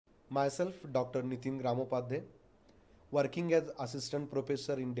Myself, Dr. Nitin Gramopadhye, working as Assistant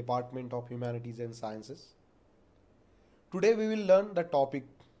Professor in Department of Humanities and Sciences. Today we will learn the topic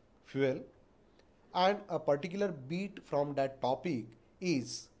fuel, and a particular bit from that topic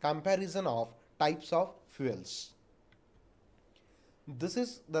is comparison of types of fuels. This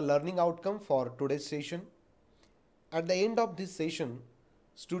is the learning outcome for today's session. At the end of this session,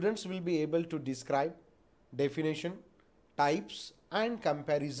 students will be able to describe definition, types and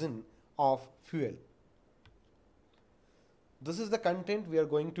comparison of fuel. This is the content we are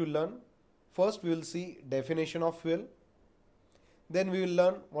going to learn. First we will see definition of fuel. Then we will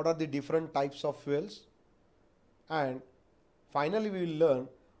learn what are the different types of fuels. And finally we will learn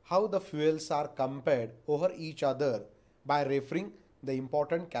how the fuels are compared over each other by referring the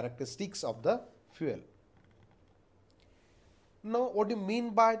important characteristics of the fuel. Now, what do you mean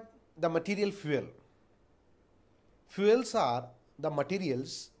by the material fuel? Fuels are the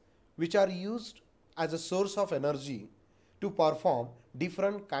materials which are used as a source of energy to perform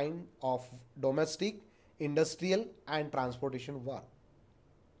different kind of domestic, industrial and transportation work.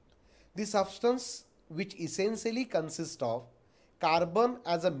 The substance which essentially consists of carbon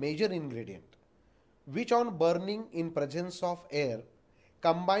as a major ingredient, which on burning in presence of air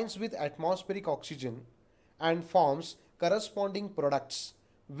combines with atmospheric oxygen and forms corresponding products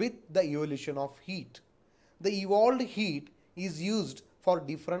with the evolution of heat. The evolved heat is used for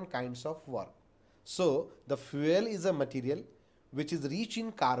different kinds of work. So, the fuel is a material which is rich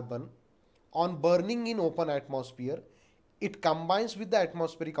in carbon. On burning in open atmosphere, it combines with the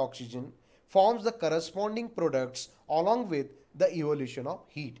atmospheric oxygen, forms the corresponding products along with the evolution of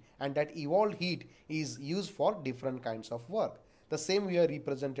heat, and that evolved heat is used for different kinds of work. The same we are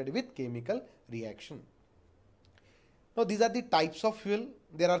represented with chemical reaction. Now, these are the types of fuel.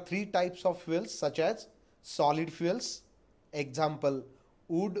 There are three types of fuels such as solid fuels, example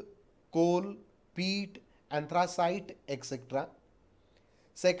wood, coal, peat, anthracite, etc.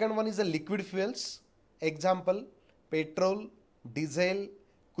 Second one is the liquid fuels, example petrol, diesel,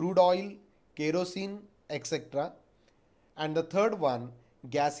 crude oil, kerosene, etc. And the third one,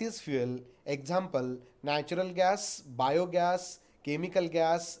 gaseous fuel, example natural gas, biogas, chemical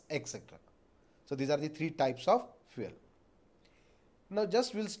gas, etc. So these are the three types of fuel. Now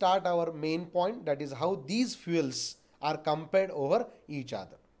just we'll start our main point, that is how these fuels are compared over each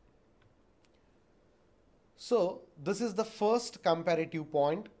other. So this is the first comparative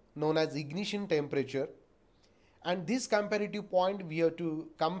point known as ignition temperature, and this comparative point we have to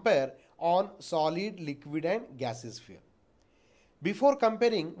compare on solid, liquid and gaseous fuel. Before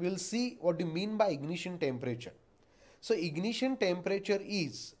comparing, we'll see what we mean by ignition temperature. So ignition temperature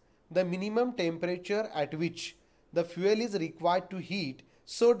is the minimum temperature at which the fuel is required to heat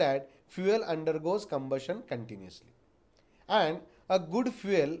so that fuel undergoes combustion continuously. And a good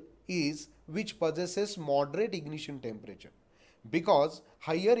fuel is which possesses moderate ignition temperature, because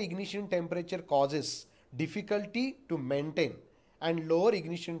higher ignition temperature causes difficulty to maintain and lower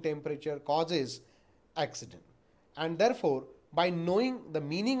ignition temperature causes accident. And therefore, by knowing the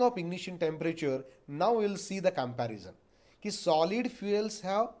meaning of ignition temperature, now we will see the comparison. Solid fuels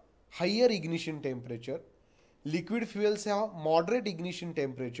have higher ignition temperature, liquid fuels have moderate ignition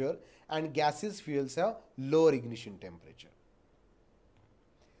temperature, and gaseous fuels have lower ignition temperature.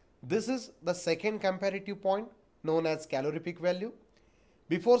 This is the second comparative point known as calorific value.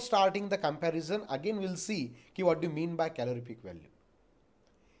 Before starting the comparison, again we'll see what do you mean by calorific value.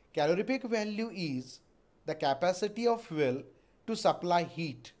 Calorific value is the capacity of fuel to supply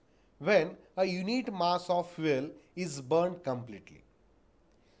heat when a unit mass of fuel is burnt completely.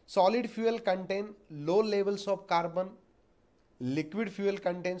 Solid fuel contain low levels of carbon, liquid fuel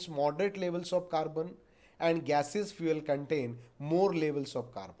contains moderate levels of carbon, and gaseous fuel contain more levels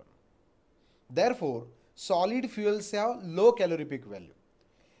of carbon. Therefore, solid fuels have low calorific value,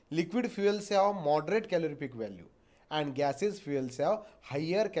 liquid fuels have moderate calorific value, and gaseous fuels have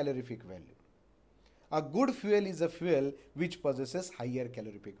higher calorific value. A good fuel is a fuel which possesses higher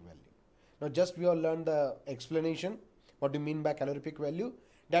calorific value. Now just we have learned the explanation, what do you mean by calorific value,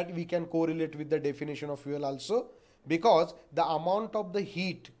 that we can correlate with the definition of fuel also, because the amount of the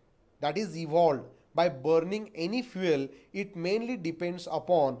heat that is evolved by burning any fuel, it mainly depends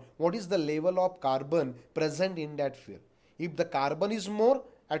upon what is the level of carbon present in that fuel. If the carbon is more,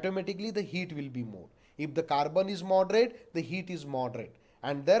 automatically the heat will be more. If the carbon is moderate, the heat is moderate.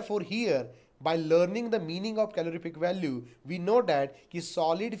 And therefore here, by learning the meaning of calorific value, we know that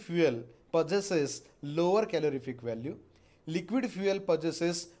solid fuel possesses lower calorific value, liquid fuel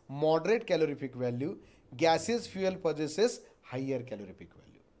possesses moderate calorific value, gaseous fuel possesses higher calorific value.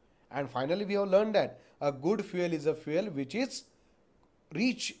 And finally, we have learned that a good fuel is a fuel which is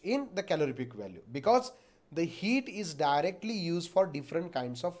reach in the calorific value, because the heat is directly used for different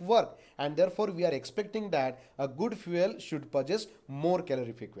kinds of work, and therefore we are expecting that a good fuel should possess more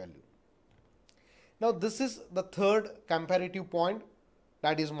calorific value. Now this is the third comparative point,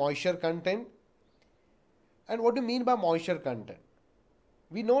 that is moisture content. And what do you mean by moisture content?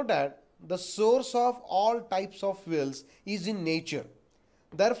 We know that the source of all types of fuels is in nature.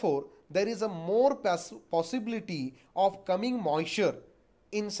 Therefore, there is a more possibility of coming moisture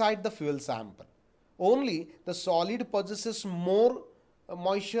inside the fuel sample. Only the solid possesses more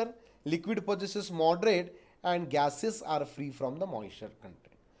moisture, liquid possesses moderate, and gases are free from the moisture content.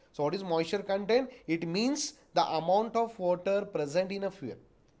 So what is moisture content? It means the amount of water present in a fuel.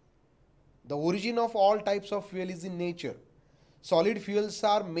 The origin of all types of fuel is in nature. Solid fuels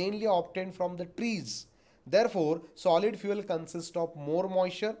are mainly obtained from the trees. Therefore, solid fuel consists of more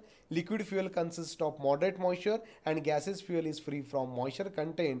moisture, liquid fuel consists of moderate moisture, and gaseous fuel is free from moisture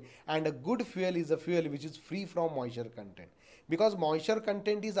content, and a good fuel is a fuel which is free from moisture content. Because moisture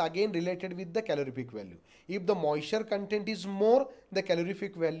content is again related with the calorific value. If the moisture content is more, the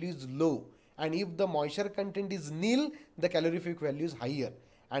calorific value is low, and if the moisture content is nil, the calorific value is higher.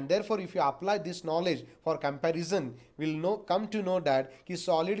 And therefore, if you apply this knowledge for comparison, we'll come to know that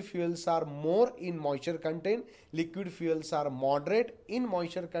solid fuels are more in moisture content, liquid fuels are moderate in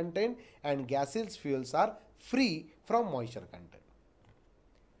moisture content, and gaseous fuels are free from moisture content.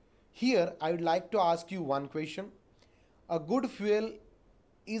 Here, I would like to ask you one question. A good fuel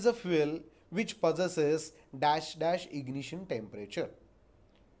is a fuel which possesses dash dash ignition temperature.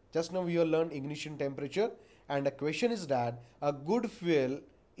 Just now we have learned ignition temperature, and the question is that a good fuel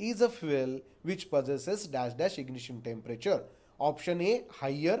is a fuel which possesses dash dash ignition temperature. Option A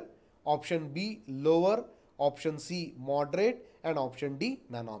higher, option B lower, option C moderate, and option D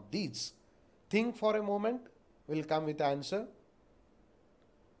none of these. Think for a moment, we'll come with the answer.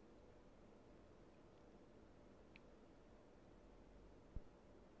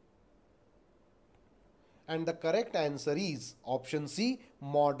 And the correct answer is option C,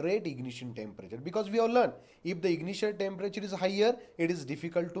 moderate ignition temperature. Because we have learned, if the ignition temperature is higher, it is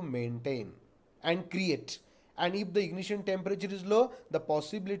difficult to maintain and create. And if the ignition temperature is low, the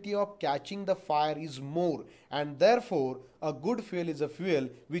possibility of catching the fire is more. And therefore, a good fuel is a fuel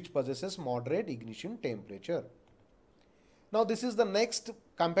which possesses moderate ignition temperature. Now this is the next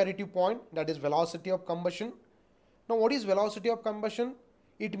comparative point, that is velocity of combustion. Now what is velocity of combustion?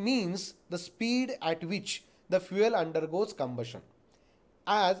 It means the speed at which the fuel undergoes combustion.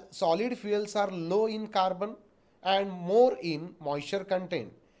 As solid fuels are low in carbon and more in moisture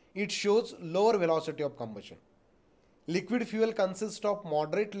content, it shows lower velocity of combustion. Liquid fuel consists of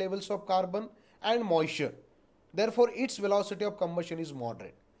moderate levels of carbon and moisture. Therefore, its velocity of combustion is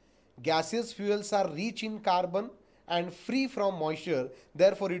moderate. Gaseous fuels are rich in carbon and free from moisture.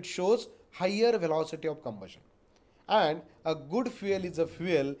 Therefore, it shows higher velocity of combustion. And a good fuel is a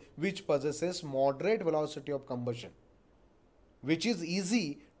fuel which possesses moderate velocity of combustion, which is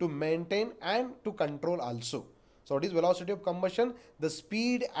easy to maintain and to control also. So what is velocity of combustion? The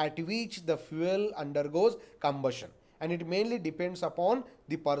speed at which the fuel undergoes combustion, and it mainly depends upon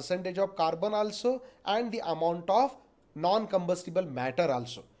the percentage of carbon also and the amount of non-combustible matter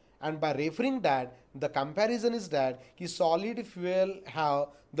also. And by referring that, the comparison is that solid fuel have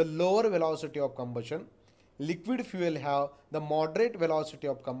the lower velocity of combustion, liquid fuel have the moderate velocity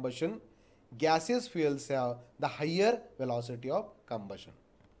of combustion, gaseous fuels have the higher velocity of combustion.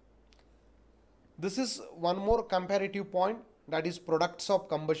 This is one more comparative point, that is products of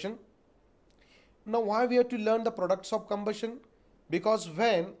combustion. Now why we have to learn the products of combustion? Because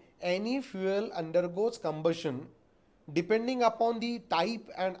when any fuel undergoes combustion, depending upon the type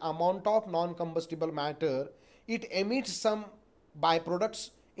and amount of non-combustible matter, it emits some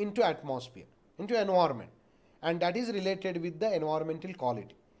byproducts into atmosphere, into environment. And that is related with the environmental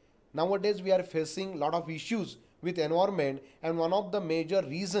quality. Nowadays we are facing a lot of issues with environment, and one of the major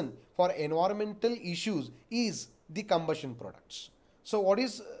reason for environmental issues is the combustion products. So what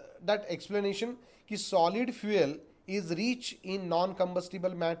is that explanation? Solid fuel is rich in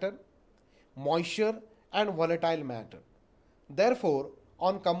non-combustible matter, moisture, and volatile matter. Therefore,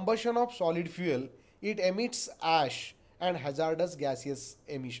 on combustion of solid fuel, it emits ash and hazardous gaseous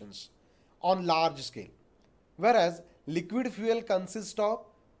emissions on large scale. Whereas liquid fuel consists of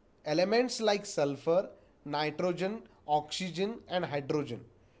elements like sulfur, nitrogen, oxygen, and hydrogen,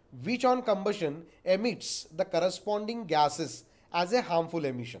 which on combustion emits the corresponding gases as a harmful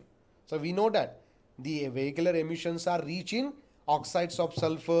emission. So we know that the vehicular emissions are rich in oxides of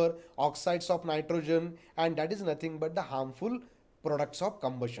sulfur, oxides of nitrogen, and that is nothing but the harmful products of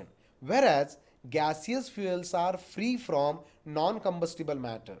combustion. Whereas gaseous fuels are free from non-combustible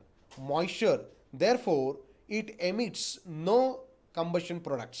matter, moisture, therefore it emits no combustion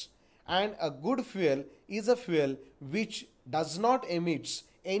products, and a good fuel is a fuel which does not emits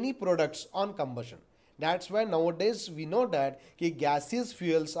any products on combustion. That's why nowadays we know that gaseous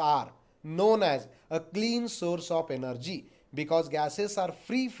fuels are known as a clean source of energy, because gases are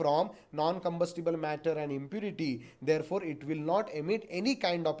free from non-combustible matter and impurity, therefore it will not emit any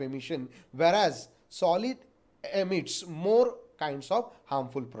kind of emission, whereas solid emits more kinds of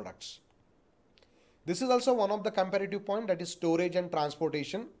harmful products. This is also one of the comparative point, that is storage and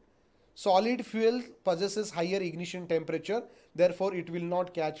transportation. Solid fuel possesses higher ignition temperature, therefore it will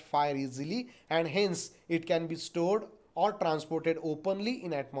not catch fire easily, and hence it can be stored or transported openly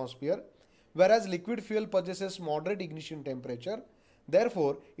in atmosphere. Whereas liquid fuel possesses moderate ignition temperature,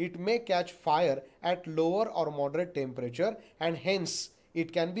 therefore it may catch fire at lower or moderate temperature, and hence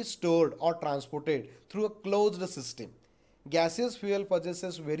it can be stored or transported through a closed system. Gaseous fuel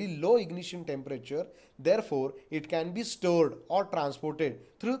possesses very low ignition temperature, therefore it can be stored or transported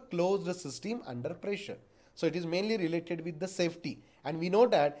through closed system under pressure. So it is mainly related with the safety, and we know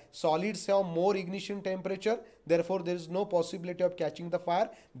that solids have more ignition temperature, therefore there is no possibility of catching the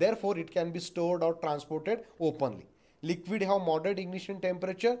fire, therefore it can be stored or transported openly. Liquid have moderate ignition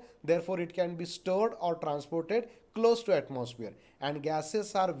temperature, therefore it can be stored or transported close to atmosphere, and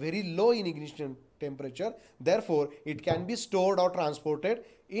gases are very low in ignition temperature, therefore it can be stored or transported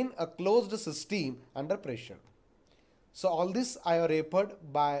in a closed system under pressure. So all this I have referred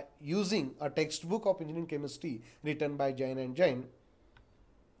by using a textbook of engineering chemistry written by Jain and Jain.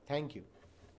 Thank you.